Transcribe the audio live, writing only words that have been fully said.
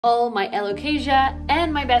all my Alocasia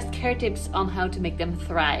and my best care tips on how to make them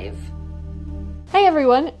thrive. Hey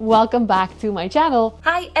everyone, welcome back to my channel.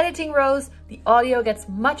 Hi, Editing Rose. The audio gets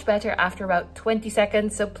much better after about 20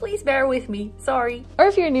 seconds, so please bear with me, sorry. Or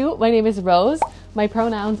if you're new, my name is Rose. My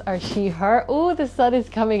pronouns are she, her. Oh, the sun is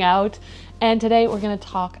coming out. And today we're gonna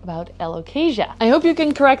talk about Alocasia. I hope you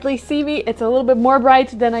can correctly see me. It's a little bit more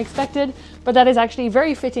bright than I expected, but that is actually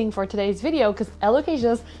very fitting for today's video because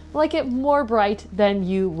Alocasias like it more bright than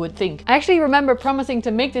you would think. I actually remember promising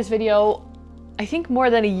to make this video I think more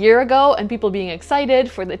than a year ago and people being excited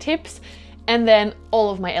for the tips, and then all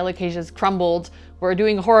of my Alocasias crumbled. We're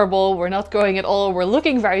doing horrible, we're not growing at all, we're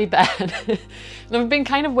looking very bad. And I've been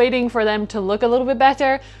kind of waiting for them to look a little bit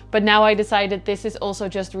better, but now I decided this is also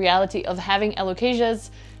just reality of having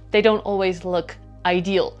Alocasias. They don't always look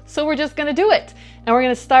ideal. So we're just gonna do it. And we're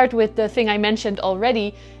gonna start with the thing I mentioned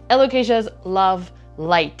already. Alocasias love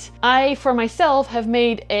light. I, for myself, have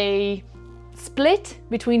made a split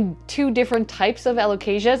between two different types of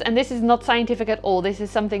Alocasias, and this is not scientific at all. This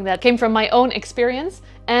is something that came from my own experience,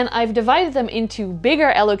 and I've divided them into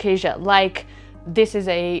bigger Alocasia, like this is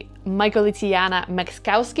a Mycolithiana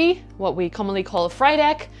Mexkowski, what we commonly call a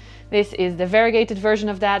Frydek. This is the variegated version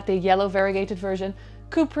of that, the yellow variegated version.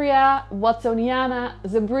 Cuprea, Watsoniana,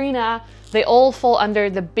 Zebrina, they all fall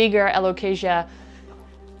under the bigger Alocasia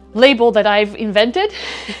label that I've invented.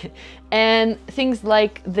 And things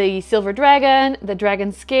like the Silver Dragon, the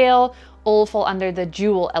Dragon Scale, all fall under the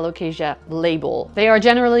Jewel Alocasia label. They are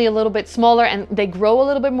generally a little bit smaller and they grow a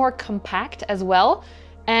little bit more compact as well.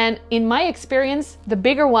 And in my experience, the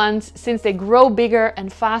bigger ones, since they grow bigger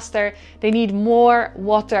and faster, they need more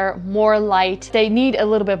water, more light. They need a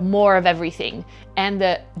little bit more of everything. And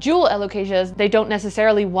the Jewel Alocasias, they don't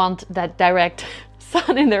necessarily want that direct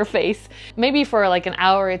sun in their face. Maybe for like an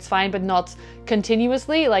hour it's fine, but not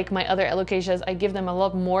continuously. Like my other Alocasias, I give them a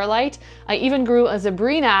lot more light. I even grew a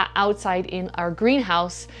Zebrina outside in our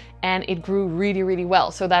greenhouse and it grew really, really well.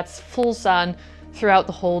 So that's full sun throughout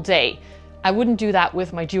the whole day. I wouldn't do that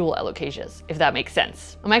with my Jewel Alocasias, if that makes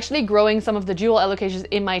sense. I'm actually growing some of the Jewel Alocasias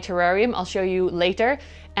in my terrarium. I'll show you later.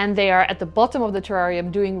 And they are at the bottom of the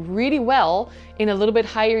terrarium doing really well in a little bit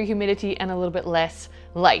higher humidity and a little bit less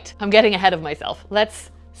light. I'm getting ahead of myself. Let's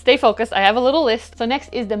stay focused. I have a little list. So next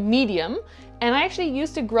is the medium. And I actually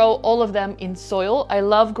used to grow all of them in soil. I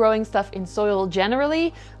love growing stuff in soil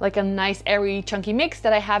generally, like a nice airy chunky mix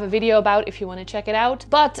that I have a video about if you want to check it out.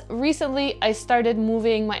 But recently I started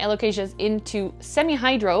moving my Alocasias into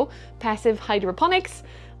semi-hydro, passive hydroponics,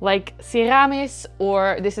 like Ceramis,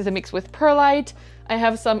 or this is a mix with perlite. I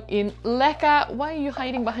have some in leca. Why are you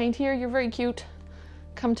hiding behind here? You're very cute.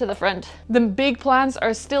 Come to the front. The big plants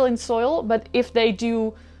are still in soil, but if they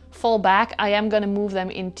do fall back, I am gonna move them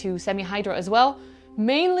into semi-hydro as well.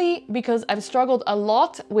 Mainly because I've struggled a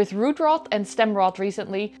lot with root rot and stem rot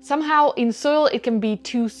recently. Somehow in soil it can be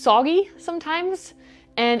too soggy sometimes.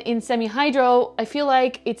 And in semi-hydro, I feel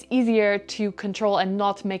like it's easier to control and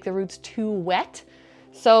not make the roots too wet.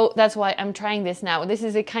 So that's why I'm trying this now. This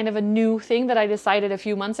is a kind of a new thing that I decided a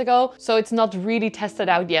few months ago. So it's not really tested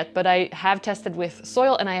out yet, but I have tested with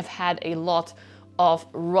soil and I have had a lot of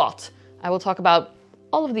rot. I will talk about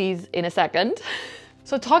all of these in a second.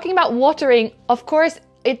 So talking about watering, of course,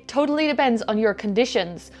 it totally depends on your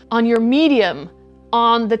conditions, on your medium,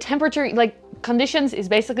 on the temperature. Like conditions is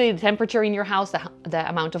basically the temperature in your house, the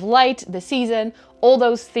amount of light, the season, all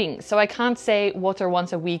those things. So I can't say water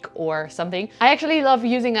once a week or something. I actually love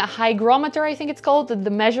using a hygrometer, I think it's called,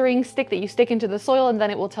 the measuring stick that you stick into the soil and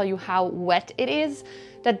then it will tell you how wet it is.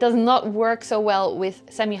 That does not work so well with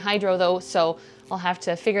semi-hydro though, so I'll have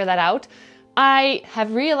to figure that out. I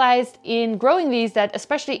have realized in growing these that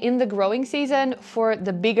especially in the growing season for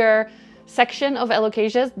the bigger section of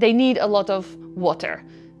Alocasias, they need a lot of water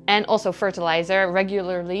and also fertilizer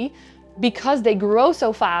regularly because they grow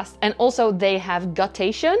so fast, and also they have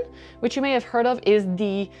guttation, which you may have heard of is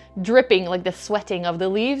the dripping, like the sweating of the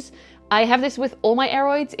leaves. I have this with all my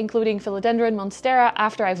aroids, including philodendron, monstera.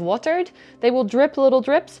 After I've watered, they will drip little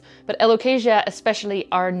drips, but Alocasia especially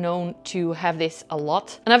are known to have this a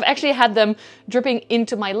lot. And I've actually had them dripping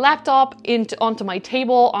into my laptop, onto my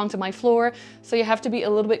table, onto my floor. So you have to be a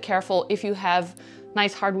little bit careful if you have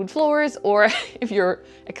nice hardwood floors or if your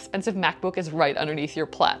expensive MacBook is right underneath your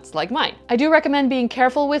plants, like mine. I do recommend being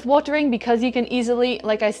careful with watering because you can easily,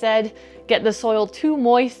 like I said, get the soil too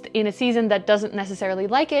moist in a season that doesn't necessarily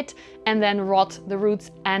like it and then rot the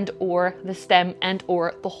roots and or the stem and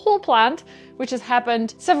or the whole plant, which has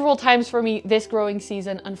happened several times for me this growing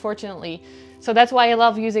season, unfortunately. So that's why I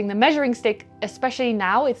love using the measuring stick, especially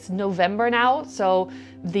now. It's November now, so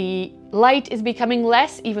the light is becoming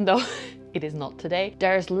less, even though It is not today.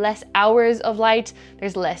 There's less hours of light,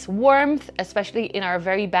 there's less warmth, especially in our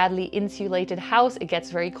very badly insulated house. It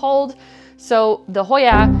gets very cold. So the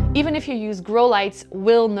Hoya, even if you use grow lights,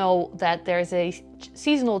 will know that there's a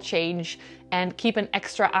seasonal change and keep an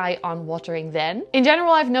extra eye on watering then. In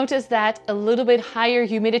general, I've noticed that a little bit higher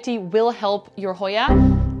humidity will help your Hoya.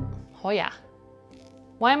 Hoya.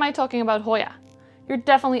 Why am I talking about Hoya? You're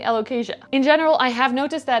definitely Alocasia. In general, I have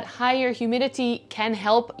noticed that higher humidity can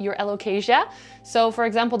help your Alocasia. So for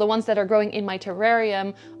example, the ones that are growing in my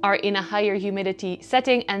terrarium are in a higher humidity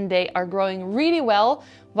setting and they are growing really well,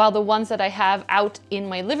 while the ones that I have out in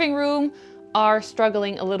my living room are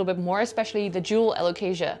struggling a little bit more, especially the jewel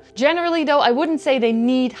Alocasia. Generally though, I wouldn't say they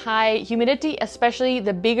need high humidity, especially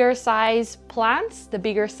the bigger size plants, the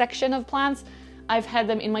bigger section of plants. I've had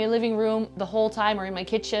them in my living room the whole time or in my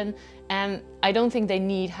kitchen, and I don't think they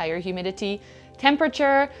need higher humidity.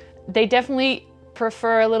 Temperature, they definitely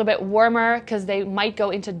prefer a little bit warmer because they might go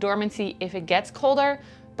into dormancy if it gets colder,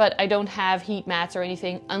 but I don't have heat mats or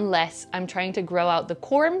anything unless I'm trying to grow out the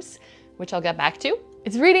corms, which I'll get back to.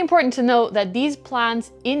 It's really important to know that these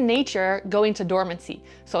plants in nature go into dormancy.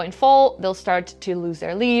 So in fall, they'll start to lose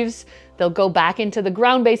their leaves. They'll go back into the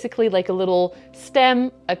ground basically like a little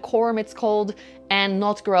stem, a corm it's called, and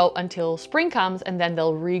not grow until spring comes, and then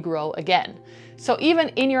they'll regrow again. So even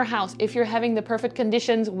in your house, if you're having the perfect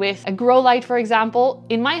conditions with a grow light, for example,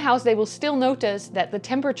 in my house, they will still notice that the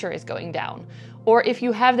temperature is going down. Or if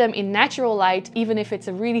you have them in natural light, even if it's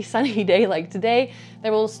a really sunny day like today,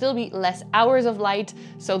 there will still be less hours of light,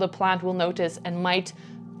 so the plant will notice and might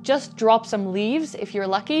just drop some leaves if you're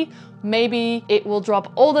lucky. Maybe it will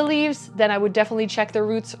drop all the leaves, then I would definitely check the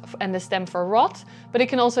roots and the stem for rot, but it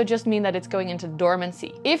can also just mean that it's going into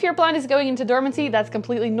dormancy. If your plant is going into dormancy, that's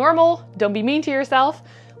completely normal. Don't be mean to yourself.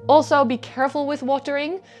 Also, be careful with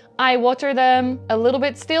watering. I water them a little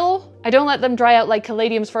bit still. I don't let them dry out like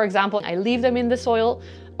caladiums, for example. I leave them in the soil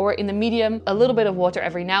or in the medium, a little bit of water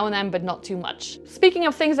every now and then, but not too much. Speaking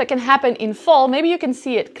of things that can happen in fall, maybe you can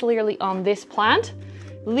see it clearly on this plant.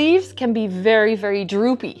 Leaves can be very, very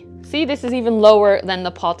droopy. See, this is even lower than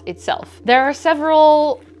the pot itself. There are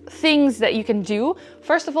several things that you can do.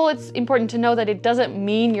 First of all, it's important to know that it doesn't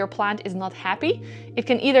mean your plant is not happy. It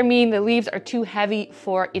can either mean the leaves are too heavy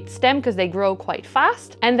for its stem because they grow quite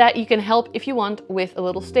fast, and that you can help if you want with a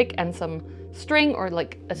little stick and some string or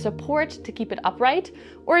like a support to keep it upright.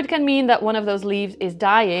 Or it can mean that one of those leaves is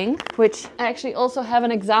dying, which I actually also have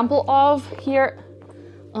an example of here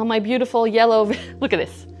on my beautiful yellow. Look at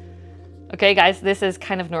this. Okay guys, this is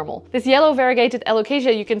kind of normal. This yellow variegated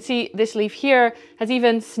Alocasia, you can see this leaf here has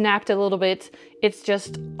even snapped a little bit. It's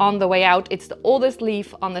just on the way out. It's the oldest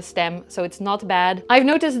leaf on the stem, so it's not bad. I've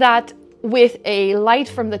noticed that with a light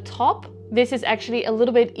from the top, this is actually a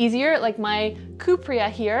little bit easier. Like my cuprea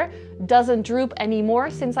here doesn't droop anymore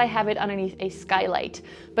since I have it underneath a skylight.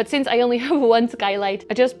 But since I only have one skylight,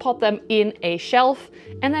 I just pot them in a shelf,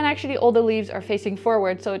 and then actually all the leaves are facing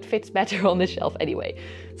forward, so it fits better on the shelf anyway.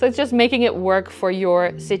 So it's just making it work for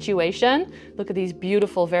your situation. Look at these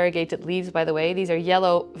beautiful variegated leaves, by the way. These are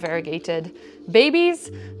yellow variegated babies.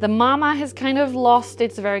 The mama has kind of lost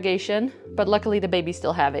its variegation, but luckily the babies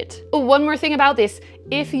still have it. Oh, one more thing about this.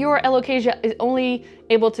 If your Alocasia is only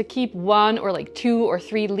able to keep 1 or like 2 or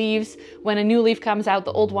 3 leaves, when a new leaf comes out,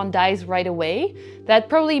 the old one dies right away. That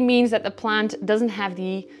probably means that the plant doesn't have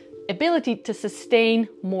the ability to sustain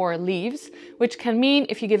more leaves, which can mean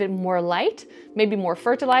if you give it more light, maybe more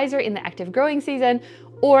fertilizer in the active growing season,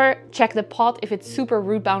 or check the pot. If it's super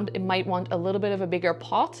root bound, it might want a little bit of a bigger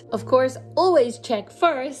pot. Of course, always check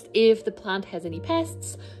first if the plant has any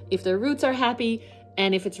pests, if the roots are happy,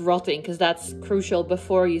 and if it's rotting, because that's crucial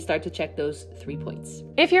before you start to check those 3 points.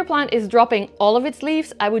 If your plant is dropping all of its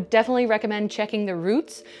leaves, I would definitely recommend checking the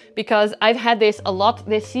roots, because I've had this a lot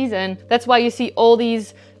this season. That's why you see all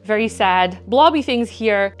these very sad blobby things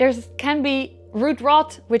here. There can be root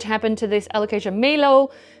rot, which happened to this Alocasia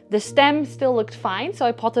Malo. The stem still looked fine, so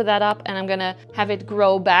I potted that up and I'm gonna have it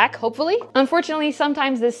grow back, hopefully. Unfortunately,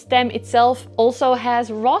 sometimes the stem itself also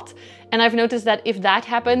has rot, and I've noticed that if that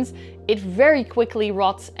happens, it very quickly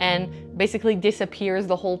rots and basically disappears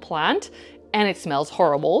the whole plant, and it smells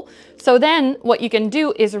horrible. So then what you can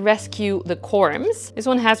do is rescue the corms. This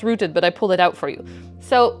one has rooted, but I pulled it out for you.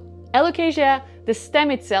 So Alocasia, the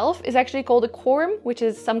stem itself is actually called a corm, which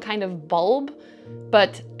is some kind of bulb,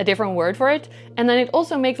 but a different word for it. And then it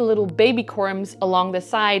also makes little baby corms along the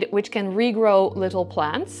side, which can regrow little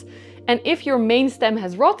plants. And if your main stem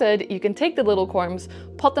has rotted, you can take the little corms,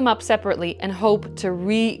 pot them up separately, and hope to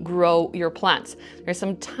regrow your plants. There's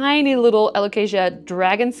some tiny little Alocasia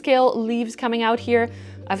dragon scale leaves coming out here.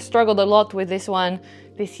 I've struggled a lot with this one.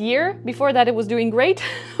 this year. Before that it was doing great,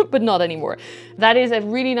 but not anymore. That is a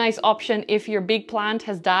really nice option if your big plant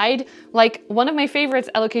has died. Like one of my favorites,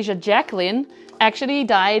 Alocasia Jacqueline, actually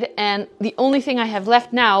died, and the only thing I have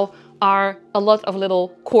left now are a lot of little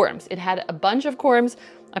corms. It had a bunch of corms.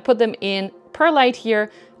 I put them in perlite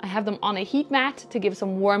here. I have them on a heat mat to give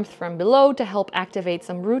some warmth from below to help activate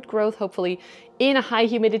some root growth, hopefully in a high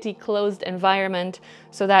humidity closed environment.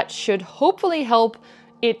 So that should hopefully help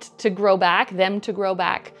it to grow back, them to grow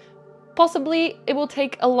back. Possibly it will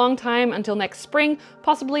take a long time until next spring.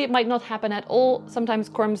 Possibly it might not happen at all. Sometimes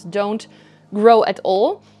corms don't grow at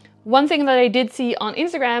all. One thing that I did see on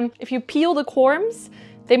Instagram, if you peel the corms,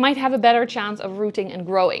 they might have a better chance of rooting and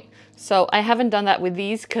growing. So I haven't done that with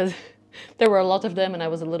these because there were a lot of them and I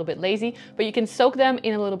was a little bit lazy, but you can soak them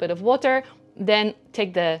in a little bit of water, then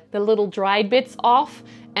take the little dried bits off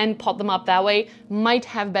and pot them up that way. Might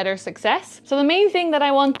have better success. So the main thing that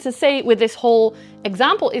I want to say with this whole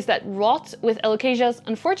example is that rot with Alocasias,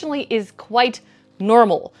 unfortunately, is quite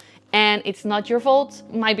normal. And it's not your fault,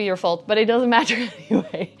 might be your fault, but it doesn't matter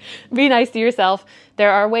anyway. Be nice to yourself.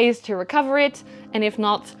 There are ways to recover it, and if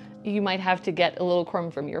not, you might have to get a little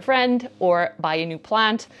corm from your friend or buy a new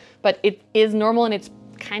plant, but it is normal and it's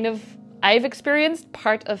kind of, I've experienced,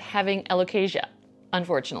 part of having Alocasia,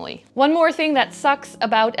 unfortunately. One more thing that sucks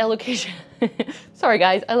about Alocasia, sorry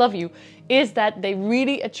guys, I love you, is that they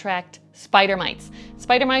really attract spider mites.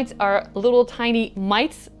 Spider mites are little tiny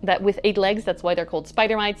mites that with 8 legs, that's why they're called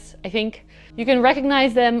spider mites, I think. You can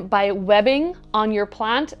recognize them by webbing on your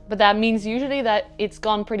plant, but that means usually that it's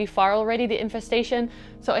gone pretty far already, the infestation.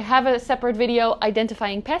 So I have a separate video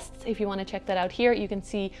identifying pests. If you want to check that out here, you can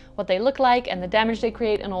see what they look like and the damage they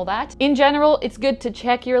create and all that. In general, it's good to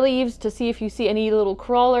check your leaves to see if you see any little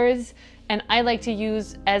crawlers. And I like to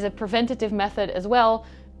use as a preventative method as well,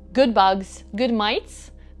 good bugs, good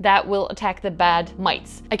mites that will attack the bad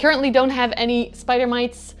mites. I currently don't have any spider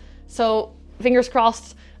mites, so fingers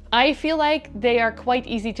crossed. I feel like they are quite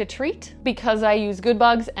easy to treat because I use good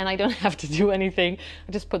bugs and I don't have to do anything.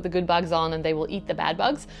 I just put the good bugs on and they will eat the bad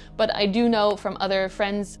bugs. But I do know from other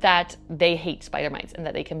friends that they hate spider mites and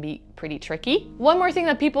that they can be pretty tricky. One more thing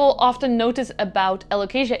that people often notice about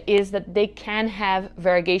Alocasia is that they can have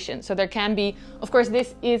variegation. So there can be, of course,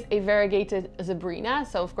 this is a variegated Zebrina,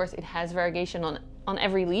 so of course it has variegation on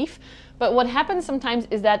every leaf. But what happens sometimes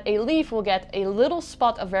is that a leaf will get a little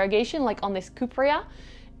spot of variegation, like on this cuprea,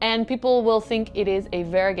 and people will think it is a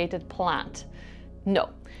variegated plant. No.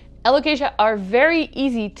 Alocasia are very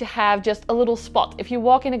easy to have just a little spot. If you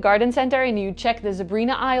walk in a garden center and you check the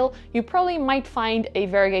Zebrina aisle, you probably might find a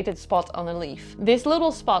variegated spot on a leaf. This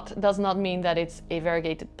little spot does not mean that it's a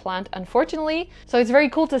variegated plant, unfortunately. So it's very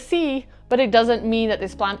cool to see, but it doesn't mean that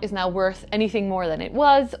this plant is now worth anything more than it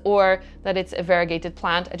was or that it's a variegated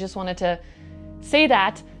plant. I just wanted to say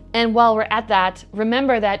that. And while we're at that,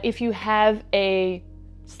 remember that if you have a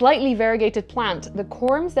slightly variegated plant, the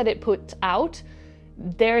corms that it puts out,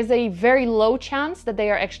 there's a very low chance that they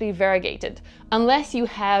are actually variegated. Unless you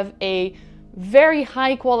have a very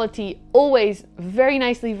high quality, always very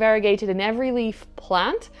nicely variegated in every leaf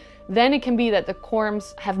plant, then it can be that the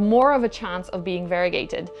corms have more of a chance of being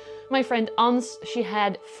variegated. My friend Ans, she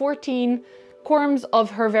had 14 corms of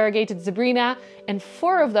her variegated Zebrina, and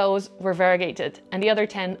 4 of those were variegated, and the other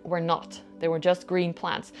 10 were not. They were just green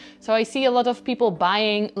plants. So I see a lot of people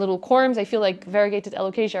buying little corms. I feel like variegated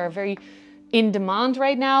Alocasia are very in demand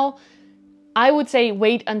right now. I would say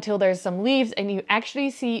wait until there's some leaves and you actually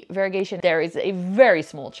see variegation. There is a very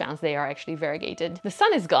small chance they are actually variegated. The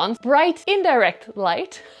sun is gone. Bright indirect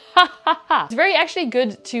light. It's very actually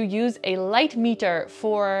good to use a light meter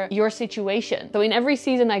for your situation. So in every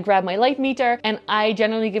season I grab my light meter and I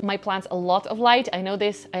generally give my plants a lot of light. I know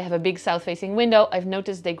this, I have a big south facing window. I've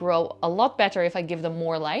noticed they grow a lot better if I give them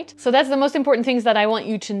more light. So that's the most important things that I want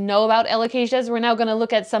you to know about Alocasias. We're now gonna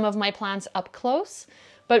look at some of my plants up close.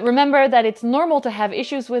 But remember that it's normal to have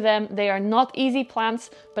issues with them. They are not easy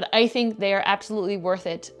plants, but I think they are absolutely worth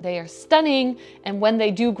it. They are stunning, and when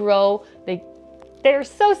they do grow, they're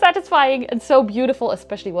so satisfying and so beautiful,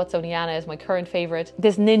 especially Watsoniana is my current favorite.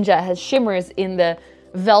 This ninja has shimmers in the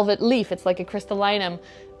velvet leaf. It's like a crystallinum.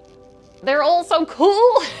 They're all so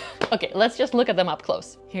cool. Okay, let's just look at them up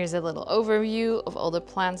close. Here's a little overview of all the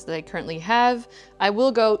plants that I currently have. I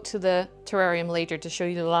will go to the terrarium later to show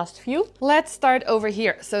you the last few. Let's start over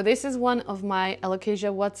here. So this is one of my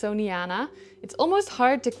Alocasia Watsoniana. It's almost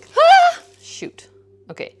hard to, shoot.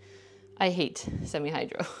 Okay, I hate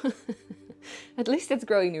semi-hydro. At least it's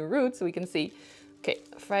growing new roots so we can see. Okay,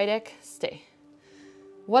 Frydek, stay.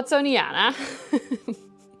 Watsoniana.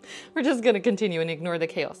 We're just gonna continue and ignore the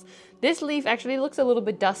chaos. This leaf actually looks a little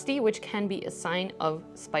bit dusty, which can be a sign of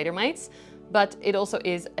spider mites, but it also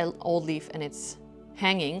is an old leaf and it's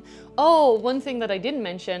hanging. Oh, one thing that I didn't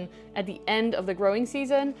mention, at the end of the growing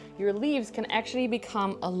season, your leaves can actually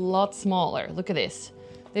become a lot smaller. Look at this.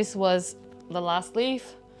 This was the last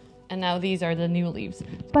leaf, and now these are the new leaves.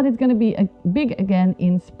 But it's gonna be big again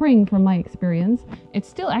in spring from my experience. It's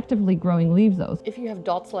still actively growing leaves though. If you have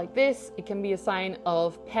dots like this, it can be a sign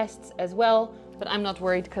of pests as well, but I'm not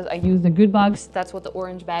worried because I use the good bugs. That's what the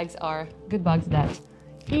orange bags are. Good bugs that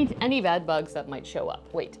eat any bad bugs that might show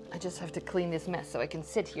up. Wait, I just have to clean this mess so I can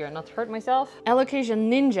sit here and not hurt myself. Alocasia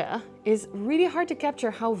ninja is really hard to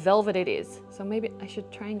capture how velvet it is. So maybe I should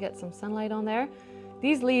try and get some sunlight on there.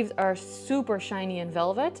 These leaves are super shiny and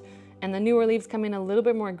velvet, and the newer leaves come in a little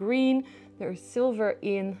bit more green. There's silver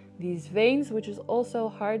in these veins, which is also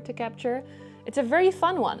hard to capture. It's a very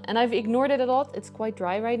fun one, and I've ignored it a lot. It's quite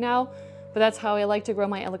dry right now, but that's how I like to grow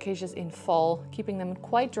my alocasias in fall, keeping them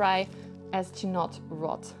quite dry as to not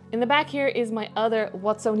rot. In the back here is my other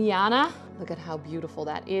Watsoniana. Look at how beautiful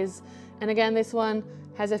that is. And again, this one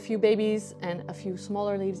has a few babies and a few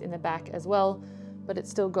smaller leaves in the back as well, but it's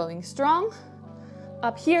still going strong.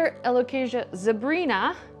 Up here, Alocasia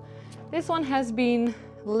zebrina. This one has been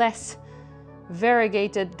less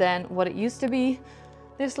variegated than what it used to be.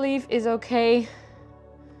 This leaf is okay.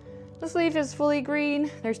 This leaf is fully green.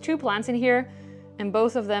 There's two plants in here, and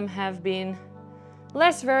both of them have been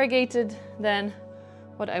less variegated than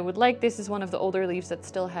what I would like. This is one of the older leaves that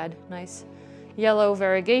still had nice yellow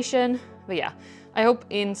variegation. But yeah, I hope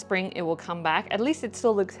in spring it will come back. At least it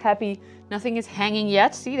still looks happy. Nothing is hanging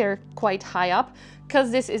yet. See, they're quite high up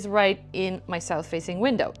because this is right in my south-facing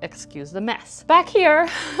window. Excuse the mess. Back here,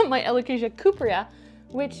 my Alocasia cuprea,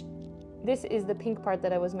 which this is the pink part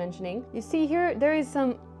that I was mentioning. You see here, there is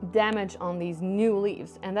some damage on these new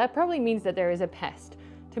leaves, and that probably means that there is a pest.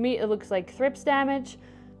 To me, it looks like thrips damage,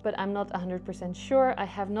 but I'm not 100% sure. I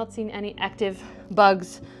have not seen any active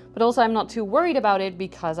bugs, but also I'm not too worried about it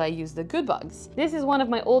because I use the good bugs. This is one of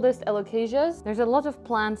my oldest Alocasias. There's a lot of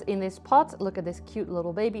plants in this pot. Look at this cute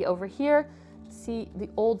little baby over here. See the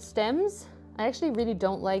old stems? I actually really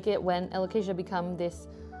don't like it when Alocasia become this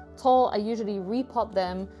tall. I usually repot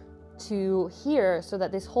them to here so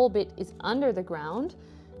that this whole bit is under the ground.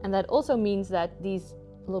 And that also means that these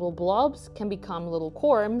little blobs can become little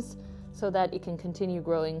corms so that it can continue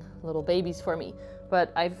growing little babies for me.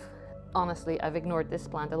 But honestly, I've ignored this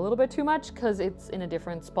plant a little bit too much because it's in a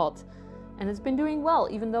different spot and it's been doing well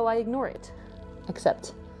even though I ignore it,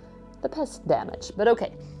 except the pest damage. But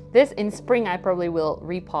okay, this in spring I probably will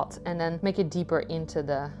repot and then make it deeper into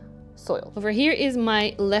the soil. Over here is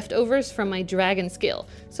my leftovers from my dragon scale.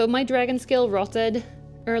 So my dragon scale rotted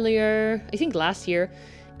earlier, I think last year,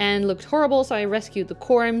 and looked horrible, so I rescued the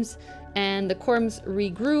corms, and the corms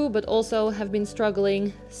regrew but also have been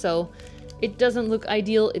struggling, so it doesn't look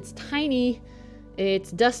ideal. It's tiny,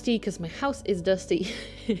 it's dusty because my house is dusty,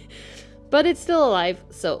 but it's still alive,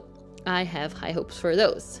 so I have high hopes for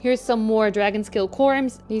those. Here's some more dragon scale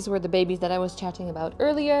corms. These were the babies that I was chatting about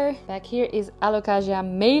earlier. Back here is Alocasia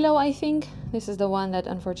Malo, I think. This is the one that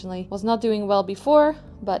unfortunately was not doing well before,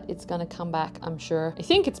 but it's gonna come back, I'm sure. I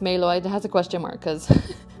think it's Malo. It has a question mark because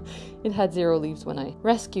it had 0 leaves when I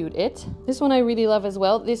rescued it. This one I really love as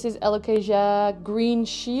well. This is Alocasia Green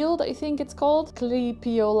Shield, I think it's called.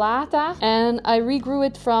 Clipiolata. And I regrew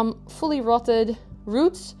it from fully rotted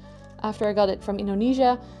roots after I got it from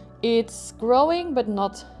Indonesia. It's growing, but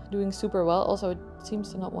not doing super well. Also, it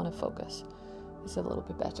seems to not want to focus. It's a little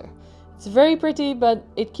bit better. It's very pretty, but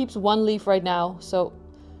it keeps 1 leaf right now, so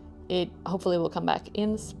it hopefully will come back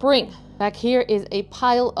in spring. Back here is a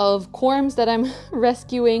pile of corms that I'm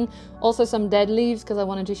rescuing. Also some dead leaves, because I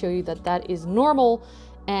wanted to show you that that is normal.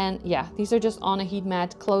 And yeah, these are just on a heat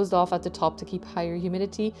mat, closed off at the top to keep higher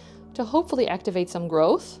humidity, to hopefully activate some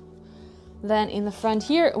growth. Then in the front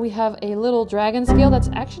here, we have a little dragon scale that's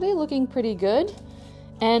actually looking pretty good.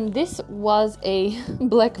 And this was a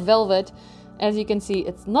black velvet. As you can see,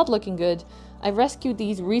 it's not looking good. I rescued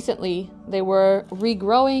these recently. They were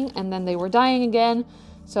regrowing and then they were dying again.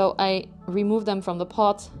 So I removed them from the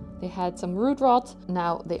pot. They had some root rot.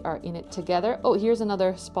 Now they are in it together. Oh, here's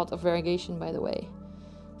another spot of variegation, by the way.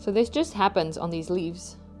 So this just happens on these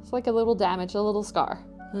leaves. It's like a little damage, a little scar.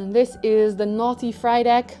 And this is the naughty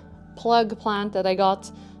Frydek plug plant that I got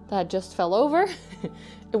that just fell over.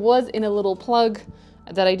 It was in a little plug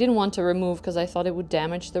that I didn't want to remove because I thought it would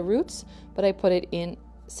damage the roots, but I put it in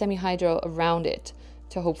semi-hydro around it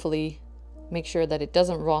to hopefully make sure that it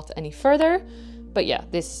doesn't rot any further. But yeah,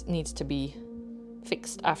 this needs to be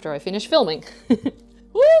fixed after I finish filming.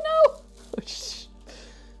 Oh no!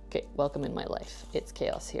 Okay, welcome in my life. It's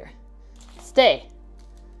chaos here. Stay.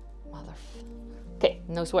 Okay,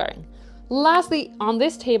 no swearing. Lastly, on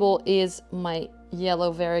this table is my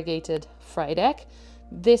yellow variegated fried egg.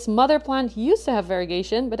 This mother plant used to have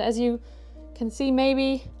variegation, but as you can see,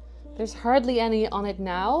 maybe there's hardly any on it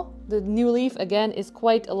now. The new leaf, again, is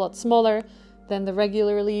quite a lot smaller than the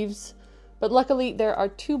regular leaves. But luckily, there are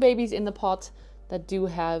 2 babies in the pot that do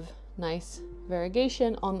have nice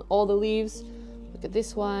variegation on all the leaves. Look at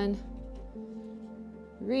this one.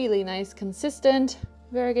 Really nice, consistent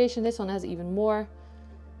variegation. This one has even more.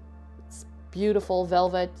 It's beautiful,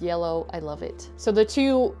 velvet, yellow. I love it. So the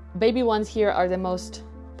 2 baby ones here are the most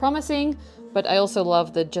promising, but I also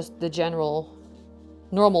love just the general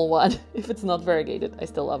normal one. If it's not variegated, I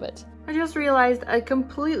still love it. I just realized I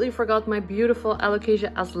completely forgot my beautiful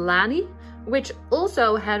Alocasia aslani, which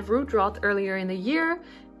also had root rot earlier in the year,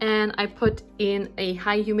 and I put in a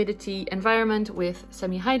high humidity environment with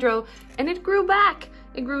semi-hydro, and it grew back.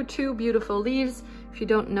 It grew 2 beautiful leaves. If you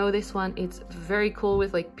don't know this one, it's very cool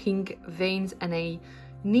with like pink veins and a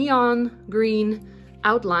neon green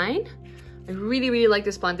outline. I really, really like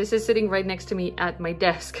this plant. This is sitting right next to me at my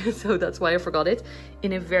desk, so that's why I forgot it,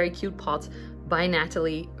 in a very cute pot by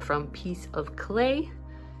Natalie from Piece of Clay.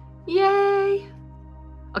 Yay!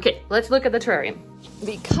 Okay, let's look at the terrarium.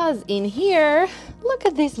 Because in here, look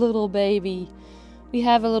at this little baby. We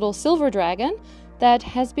have a little silver dragon that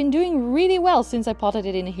has been doing really well since I potted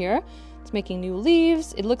it in here. It's making new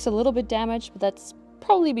leaves. It looks a little bit damaged, but that's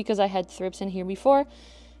probably because I had thrips in here before.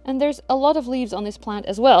 And there's a lot of leaves on this plant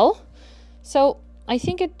as well. So I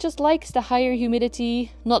think it just likes the higher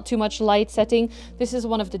humidity, not too much light setting. This is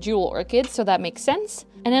one of the jewel orchids, so that makes sense.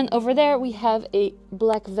 And then over there we have a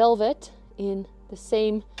black velvet in the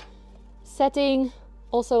same setting.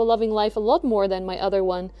 Also loving life a lot more than my other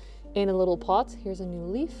one in a little pot. Here's a new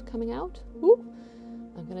leaf coming out. Ooh.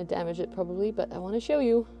 I'm gonna damage it probably, but I want to show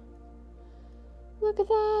you. Look at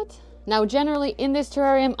that. Now, generally in this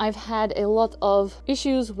terrarium, I've had a lot of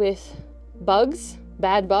issues with bugs,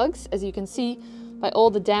 bad bugs, as you can see by all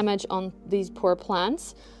the damage on these poor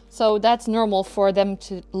plants. So that's normal for them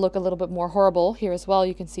to look a little bit more horrible. Here as well,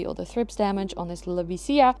 you can see all the thrips damage on this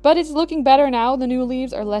Alocasia, but it's looking better now. The new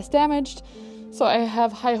leaves are less damaged. So I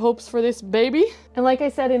have high hopes for this baby. And like I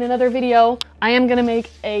said in another video, I am gonna make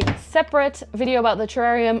a separate video about the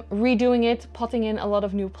terrarium, redoing it, potting in a lot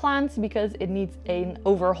of new plants because it needs an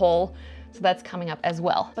overhaul. So that's coming up as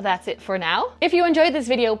well. But that's it for now. If you enjoyed this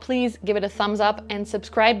video, please give it a thumbs up and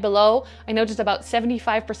subscribe below. I noticed about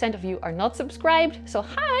 75% of you are not subscribed, so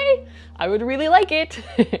hi! I would really like it.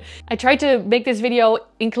 I tried to make this video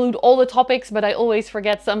include all the topics, but I always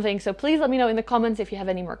forget something, so please let me know in the comments if you have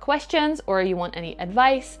any more questions or you want any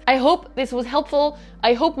advice. I hope this was helpful.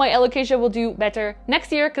 I hope my Alocasia will do better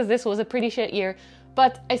next year, because this was a pretty shit year,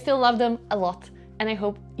 but I still love them a lot, and I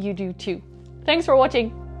hope you do too. Thanks for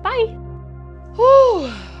watching. Bye! Whew.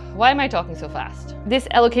 Why am I talking so fast? This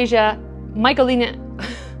Alocasia Michaelina.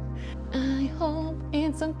 I hope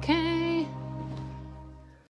it's okay.